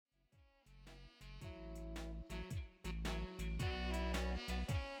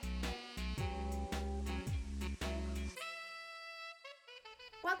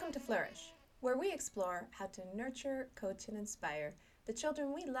Welcome to Flourish, where we explore how to nurture, coach, and inspire the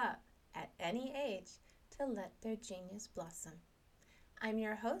children we love at any age to let their genius blossom. I'm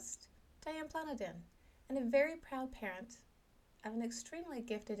your host, Diane Planadin, and a very proud parent of an extremely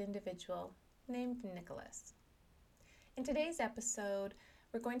gifted individual named Nicholas. In today's episode,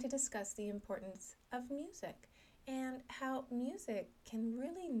 we're going to discuss the importance of music and how music can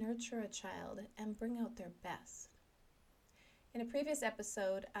really nurture a child and bring out their best. In a previous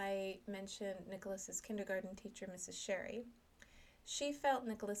episode, I mentioned Nicholas's kindergarten teacher, Mrs. Sherry. She felt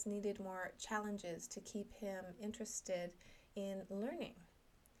Nicholas needed more challenges to keep him interested in learning.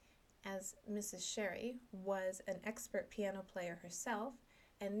 As Mrs. Sherry was an expert piano player herself,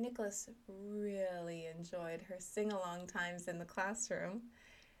 and Nicholas really enjoyed her sing-along times in the classroom,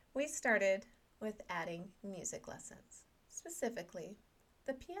 we started with adding music lessons, specifically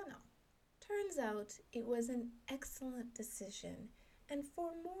the piano. Turns out it was an excellent decision and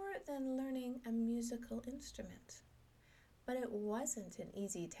for more than learning a musical instrument. But it wasn't an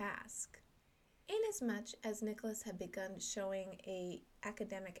easy task. Inasmuch as Nicholas had begun showing an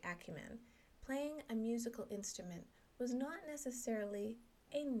academic acumen, playing a musical instrument was not necessarily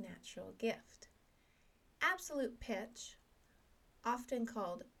a natural gift. Absolute pitch, often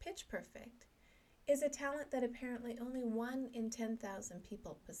called pitch perfect, is a talent that apparently only 1 in 10,000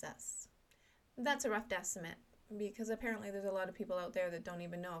 people possess. That's a rough estimate, because apparently there's a lot of people out there that don't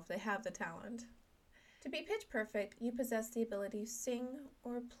even know if they have the talent. To be pitch perfect, you possess the ability to sing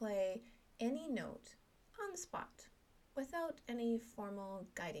or play any note on the spot, without any formal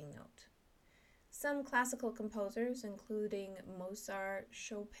guiding note. Some classical composers, including Mozart,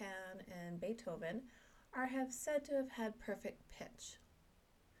 Chopin, and Beethoven, have said to have had perfect pitch.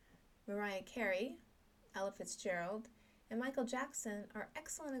 Mariah Carey, Ella Fitzgerald, and Michael Jackson are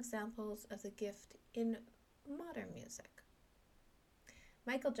excellent examples of the gift in modern music.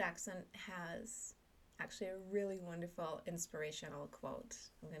 Michael Jackson has actually a really wonderful inspirational quote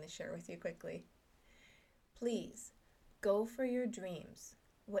I'm going to share with you quickly. Please, go for your dreams.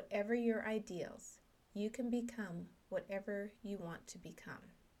 Whatever your ideals, you can become whatever you want to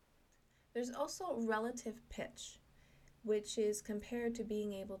become. There's also relative pitch, which is compared to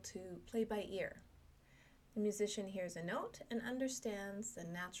being able to play by ear. The musician hears a note and understands the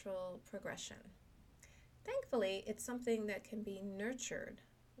natural progression. Thankfully, it's something that can be nurtured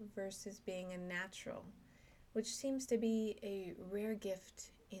versus being a natural, which seems to be a rare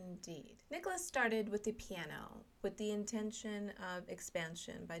gift indeed. Nicholas started with the piano with the intention of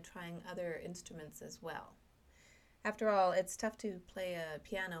expansion by trying other instruments as well. After all, it's tough to play a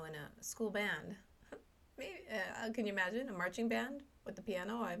piano in a school band. Maybe, can you imagine a marching band with the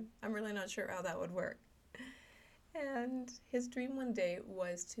piano? I'm really not sure how that would work. And his dream one day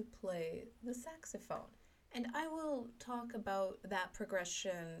was to play the saxophone. And I will talk about that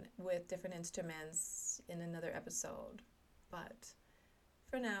progression with different instruments in another episode. But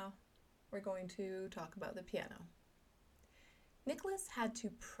for now, we're going to talk about the piano. Nicholas had to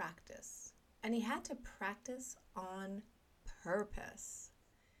practice, and he had to practice on purpose.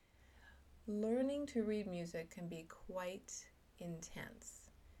 Learning to read music can be quite intense.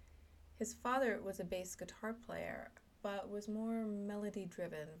 His father was a bass guitar player, but was more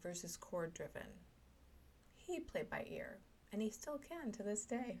melody-driven versus chord-driven. He played by ear, and he still can to this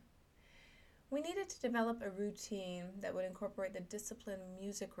day. We needed to develop a routine that would incorporate the discipline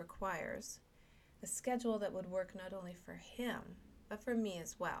music requires, a schedule that would work not only for him, but for me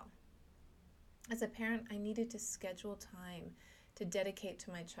as well. As a parent, I needed to schedule time to dedicate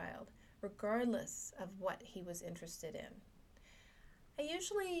to my child, regardless of what he was interested in. I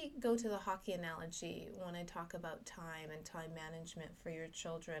usually go to the hockey analogy when I talk about time and time management for your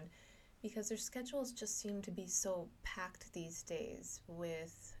children, because their schedules just seem to be so packed these days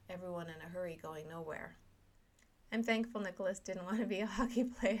with everyone in a hurry going nowhere. I'm thankful Nicholas didn't want to be a hockey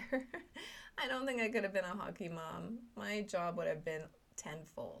player. I don't think I could have been a hockey mom. My job would have been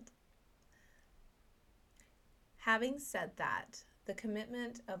tenfold. Having said that, the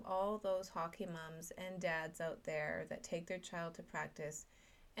commitment of all those hockey moms and dads out there that take their child to practice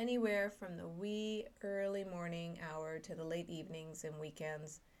anywhere from the wee early morning hour to the late evenings and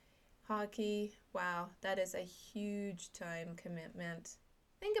weekends. Hockey, wow, that is a huge time commitment.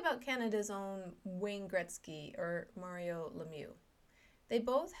 Think about Canada's own Wayne Gretzky or Mario Lemieux. They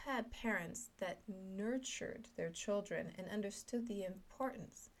both had parents that nurtured their children and understood the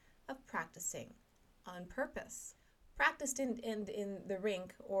importance of practicing on purpose. Practice didn't end in the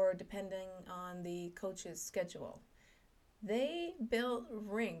rink or depending on the coach's schedule. They built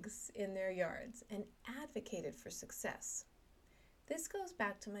rinks in their yards and advocated for success. This goes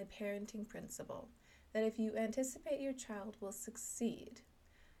back to my parenting principle that if you anticipate your child will succeed,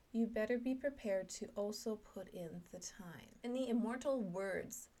 you better be prepared to also put in the time. In the immortal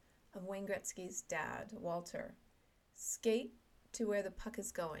words of Wayne Gretzky's dad, Walter, skate to where the puck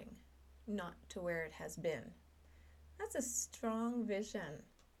is going, not to where it has been. That's a strong vision.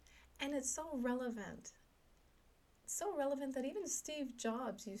 And it's so relevant. It's so relevant that even Steve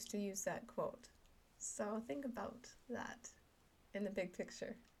Jobs used to use that quote. So think about that in the big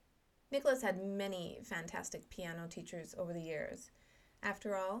picture. Nicholas had many fantastic piano teachers over the years.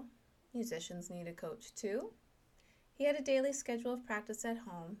 After all, musicians need a coach too. He had a daily schedule of practice at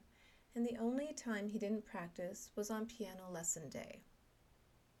home, and the only time he didn't practice was on piano lesson day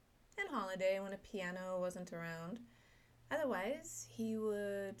and holiday when a piano wasn't around. Otherwise, he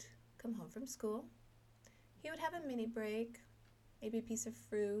would come home from school. He would have a mini break, maybe a piece of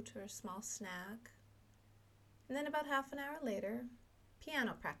fruit or a small snack. And then about half an hour later,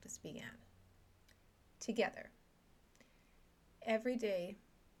 piano practice began. Together. Every day,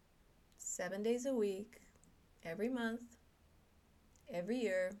 7 days a week, every month, every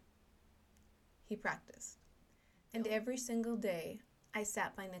year, he practiced. And every single day, I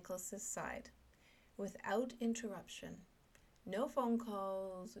sat by Nicholas's side without interruption. No phone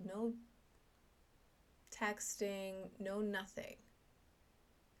calls, no texting, no nothing.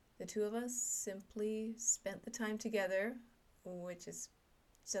 The two of us simply spent the time together, which is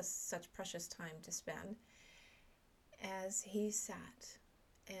just such precious time to spend, as he sat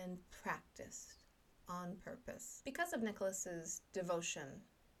and practiced on purpose. Because of Nicholas's devotion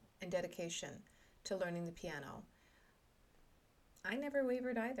and dedication to learning the piano, I never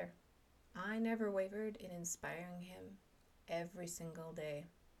wavered either. I never wavered in inspiring him every single day.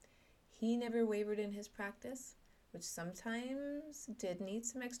 He never wavered in his practice, which sometimes did need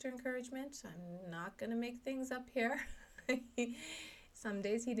some extra encouragement. I'm not going to make things up here. Some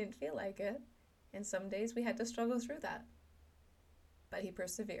days he didn't feel like it, and some days we had to struggle through that. But he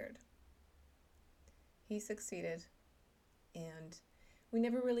persevered. He succeeded, and we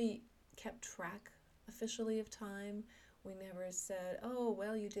never really kept track officially of time. We never said, oh,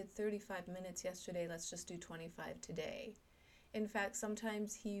 well, you did 35 minutes yesterday, let's just do 25 today. In fact,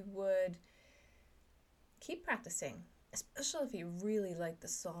 sometimes he would keep practicing, especially if he really liked the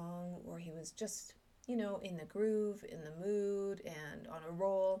song or he was just, in the groove, in the mood, and on a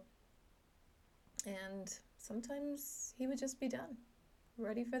roll. And sometimes he would just be done,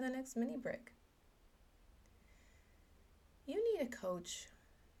 ready for the next mini break. You need a coach,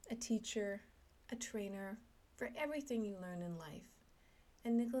 a teacher, a trainer for everything you learn in life.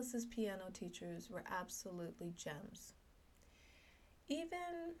 And Nicholas's piano teachers were absolutely gems.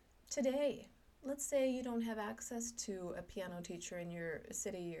 Even today, let's say you don't have access to a piano teacher in your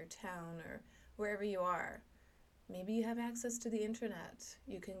city or town or wherever you are. Maybe you have access to the internet.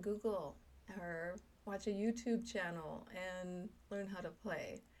 You can Google or watch a YouTube channel and learn how to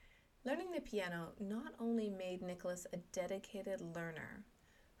play. Learning the piano not only made Nicholas a dedicated learner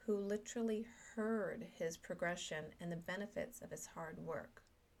who literally heard his progression and the benefits of his hard work.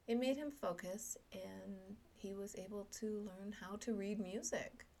 It made him focus, and he was able to learn how to read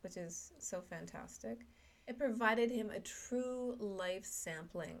music, which is so fantastic. It provided him a true life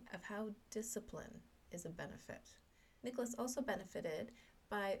sampling of how discipline is a benefit. Nicholas also benefited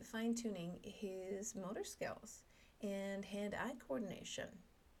by fine-tuning his motor skills and hand-eye coordination.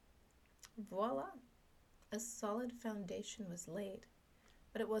 Voila! A solid foundation was laid,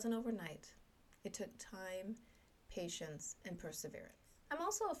 but it wasn't overnight. It took time, patience, and perseverance. I'm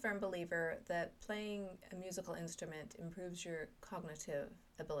also a firm believer that playing a musical instrument improves your cognitive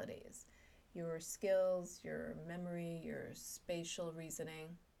abilities, your skills, your memory, your spatial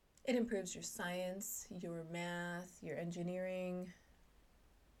reasoning. It improves your science, your math, your engineering,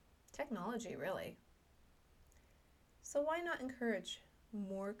 technology, really. So why not encourage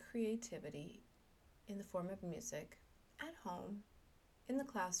more creativity in the form of music at home, in the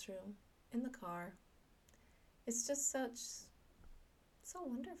classroom, in the car? It's just so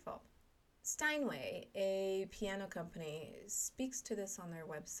wonderful. Steinway, a piano company, speaks to this on their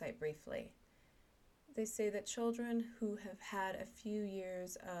website briefly. They say that children who have had a few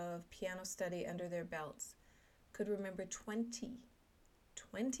years of piano study under their belts could remember 20%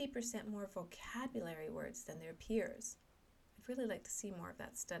 more vocabulary words than their peers. I'd really like to see more of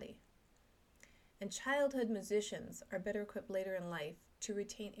that study. And childhood musicians are better equipped later in life to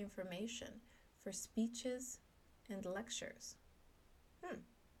retain information for speeches and lectures.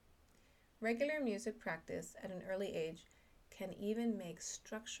 Regular music practice at an early age can even make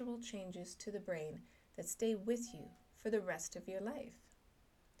structural changes to the brain that stay with you for the rest of your life,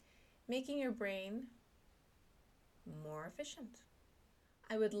 making your brain more efficient.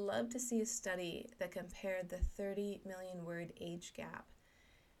 I would love to see a study that compared the 30 million word age gap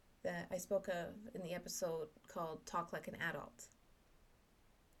that I spoke of in the episode called Talk Like an Adult,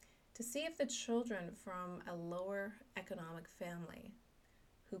 to see if the children from a lower economic family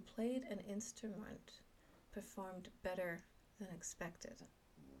who played an instrument performed better than expected.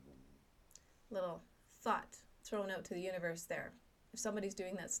 Little thought thrown out to the universe there. If somebody's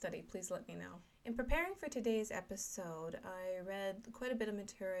doing that study, please let me know. In preparing for today's episode, I read quite a bit of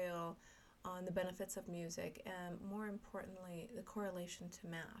material on the benefits of music and, more importantly, the correlation to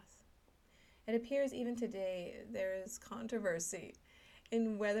math. It appears even today there is controversy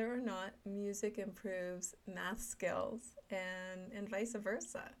in whether or not music improves math skills and vice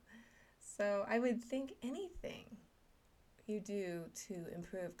versa. So I would think anything you do to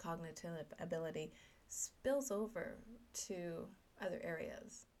improve cognitive ability spills over to other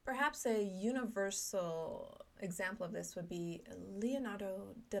areas. Perhaps a universal example of this would be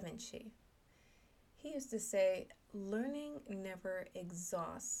Leonardo da Vinci. He used to say, learning never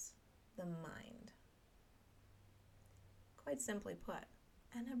exhausts the mind. Quite simply put,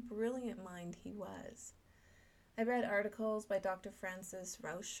 and a brilliant mind he was. I read articles by Dr. Francis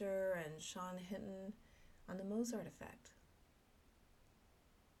Rauscher and Sean Hinton on the Mozart effect.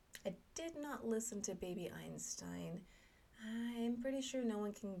 I did not listen to Baby Einstein. I'm pretty sure no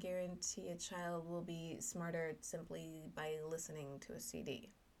one can guarantee a child will be smarter simply by listening to a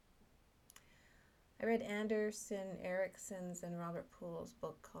CD. I read Anderson Erickson's and Robert Poole's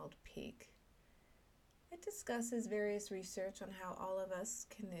book called Peak. It discusses various research on how all of us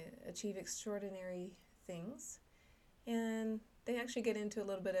can achieve extraordinary things, and they actually get into a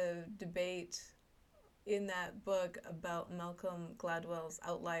little bit of debate in that book about Malcolm Gladwell's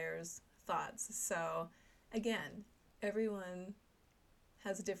outliers thoughts. So again, everyone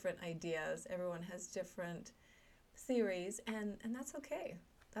has different ideas, everyone has different theories, and that's okay.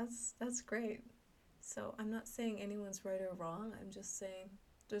 That's great. So I'm not saying anyone's right or wrong, I'm just saying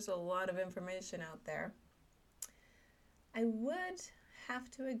there's a lot of information out there. I would have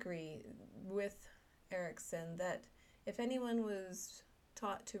to agree with Erickson that if anyone was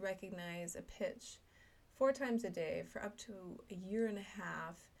taught to recognize a pitch 4 times a day for up to a year and a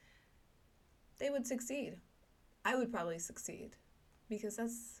half, they would succeed. I would probably succeed because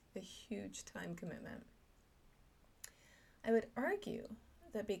that's a huge time commitment. I would argue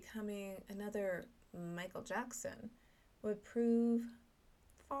that becoming another Michael Jackson would prove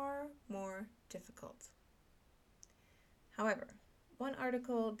far more difficult. However, one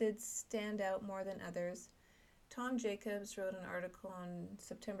article did stand out more than others. Tom Jacobs wrote an article in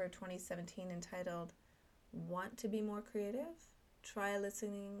September 2017 entitled, "Want to be more creative? Try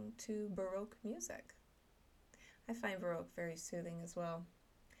listening to Baroque music." I find Baroque very soothing as well.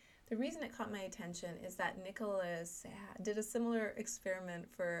 The reason it caught my attention is that Nicholas did a similar experiment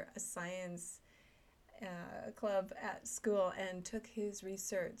for a science club at school and took his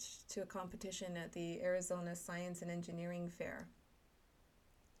research to a competition at the Arizona Science and Engineering Fair.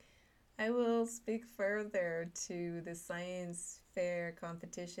 I will speak further to the science fair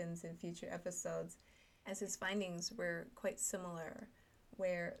competitions in future episodes, as his findings were quite similar,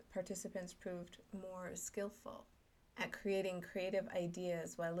 where participants proved more skillful at creating creative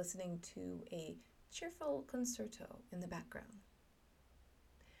ideas while listening to a cheerful concerto in the background.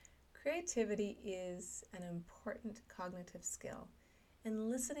 Creativity is an important cognitive skill,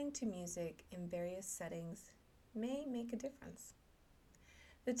 and listening to music in various settings may make a difference.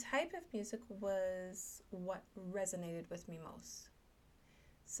 The type of music was what resonated with me most.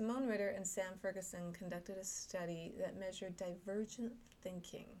 Simone Ritter and Sam Ferguson conducted a study that measured divergent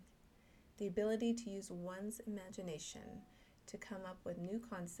thinking, the ability to use one's imagination to come up with new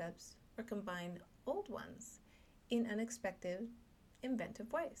concepts or combine old ones in unexpected,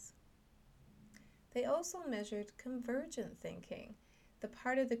 inventive ways. They also measured convergent thinking, the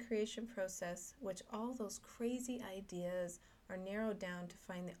part of the creation process which all those crazy ideas are narrowed down to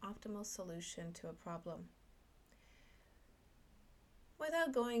find the optimal solution to a problem.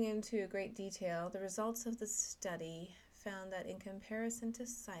 Without going into great detail, the results of the study found that in comparison to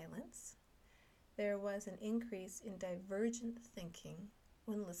silence, there was an increase in divergent thinking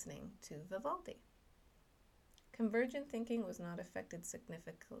when listening to Vivaldi. Convergent thinking was not affected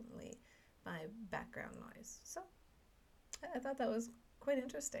significantly by background noise. So I thought that was quite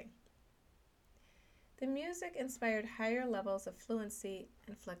interesting. The music inspired higher levels of fluency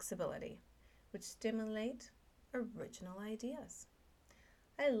and flexibility, which stimulate original ideas.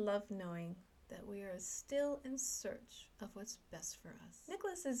 I love knowing that we are still in search of what's best for us.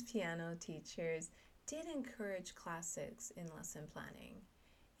 Nicholas's piano teachers did encourage classics in lesson planning,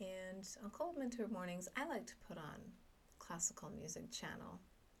 and on cold winter mornings I like to put on classical music channel.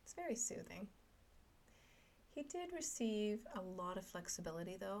 It's very soothing. He did receive a lot of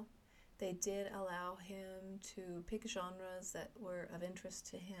flexibility, though. They did allow him to pick genres that were of interest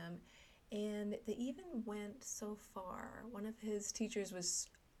to him, and they even went so far. One of his teachers was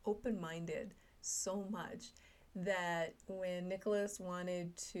open minded so much that when Nicholas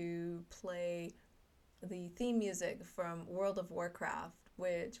wanted to play the theme music from World of Warcraft,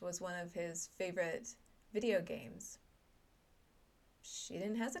 which was one of his favorite video games, she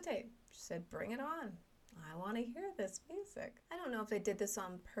didn't hesitate. She said, "Bring it on. I want to hear this music." I don't know if they did this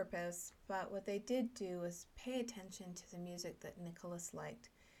on purpose, but what they did do was pay attention to the music that Nicholas liked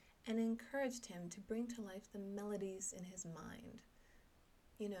and encouraged him to bring to life the melodies in his mind.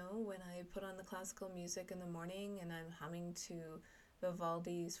 You know, when I put on the classical music in the morning and I'm humming to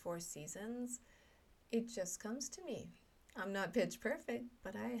Vivaldi's Four Seasons, it just comes to me. I'm not pitch perfect,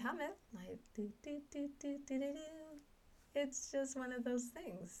 but I hum it. I do do do do do do do. It's just one of those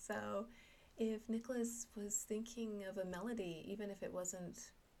things. So if Nicholas was thinking of a melody, even if it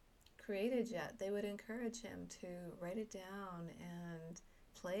wasn't created yet, they would encourage him to write it down and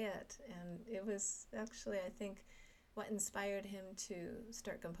play it. And it was actually, I think, what inspired him to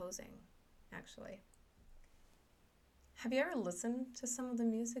start composing, actually. Have you ever listened to some of the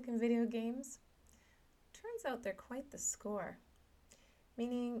music in video games? Turns out they're quite the score,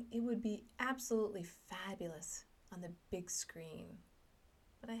 meaning it would be absolutely fabulous on the big screen.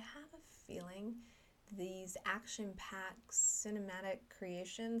 But I have a feeling these action-packed cinematic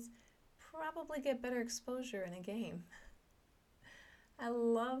creations probably get better exposure in a game. I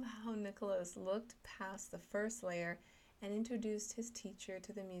love how Nicholas looked past the first layer and introduced his teacher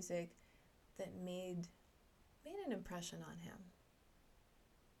to the music that made an impression on him.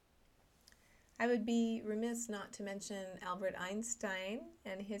 I would be remiss not to mention Albert Einstein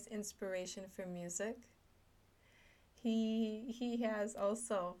and his inspiration for music. He has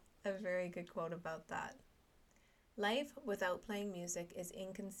also a very good quote about that. "Life without playing music is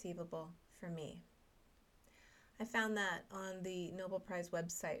inconceivable for me." I found that on the Nobel Prize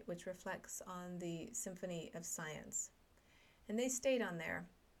website, which reflects on the Symphony of Science. And they state on there,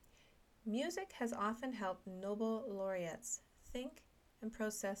 "Music has often helped Nobel laureates think and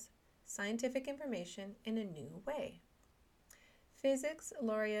process scientific information in a new way." Physics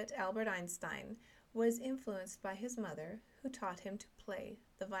laureate Albert Einstein was influenced by his mother, who taught him to play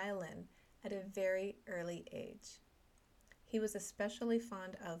the violin at a very early age. He was especially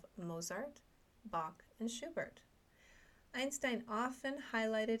fond of Mozart, Bach, and Schubert. Einstein often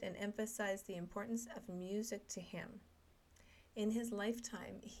highlighted and emphasized the importance of music to him. In his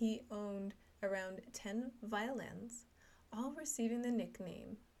lifetime, he owned around 10 violins, all receiving the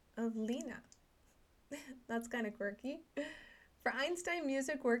nickname of Lena. That's kind of quirky. For Einstein,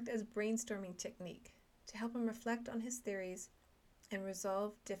 music worked as brainstorming technique to help him reflect on his theories and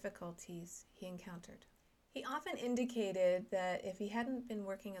resolve difficulties he encountered. He often indicated that if he hadn't been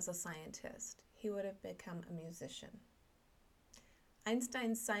working as a scientist, he would have become a musician.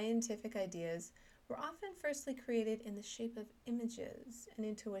 Einstein's scientific ideas were often firstly created in the shape of images and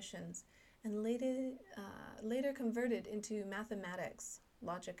intuitions, and later converted into mathematics,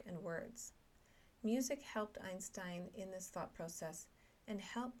 logic, and words. Music helped Einstein in this thought process and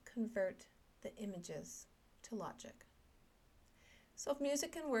helped convert the images to logic. So if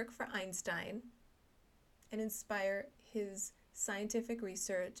music can work for Einstein and inspire his scientific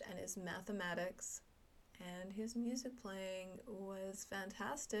research and his mathematics, and his music playing was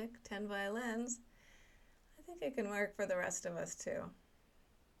fantastic, 10 violins, I think it can work for the rest of us too.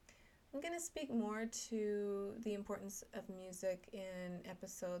 I'm going to speak more to the importance of music in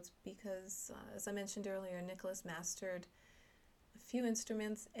episodes because, as I mentioned earlier, Nicholas mastered a few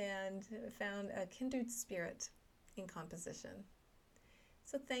instruments and found a kindred spirit in composition.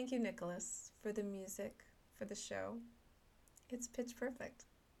 So thank you, Nicholas, for the music, for the show. It's pitch perfect.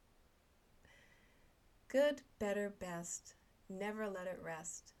 Good, better, best. Never let it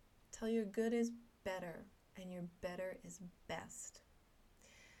rest. Till your good is better and your better is best.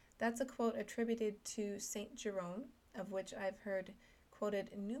 That's a quote attributed to Saint Jerome, of which I've heard quoted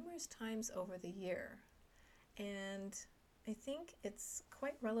numerous times over the year. And I think it's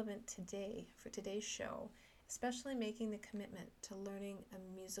quite relevant today for today's show, especially making the commitment to learning a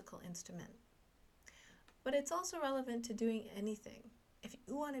musical instrument. But it's also relevant to doing anything. If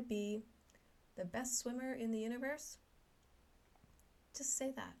you want to be the best swimmer in the universe, just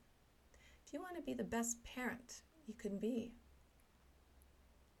say that. If you want to be the best parent you can be,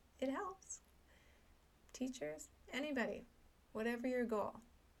 it helps. Teachers, anybody, whatever your goal.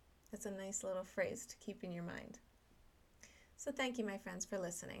 It's a nice little phrase to keep in your mind. So thank you, my friends, for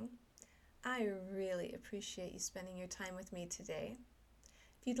listening. I really appreciate you spending your time with me today.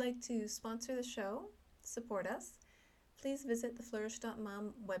 If you'd like to sponsor the show, support us, please visit the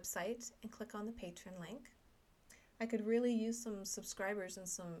Flourish.mom website and click on the Patreon link. I could really use some subscribers and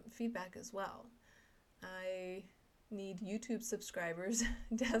some feedback as well. I need YouTube subscribers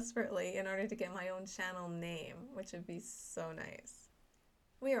desperately in order to get my own channel name, which would be so nice.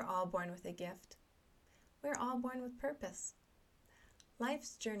 We are all born with a gift. We're all born with purpose.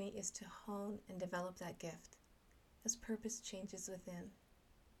 Life's journey is to hone and develop that gift as purpose changes within.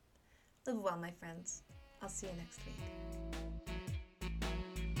 Live well, my friends. I'll see you next week.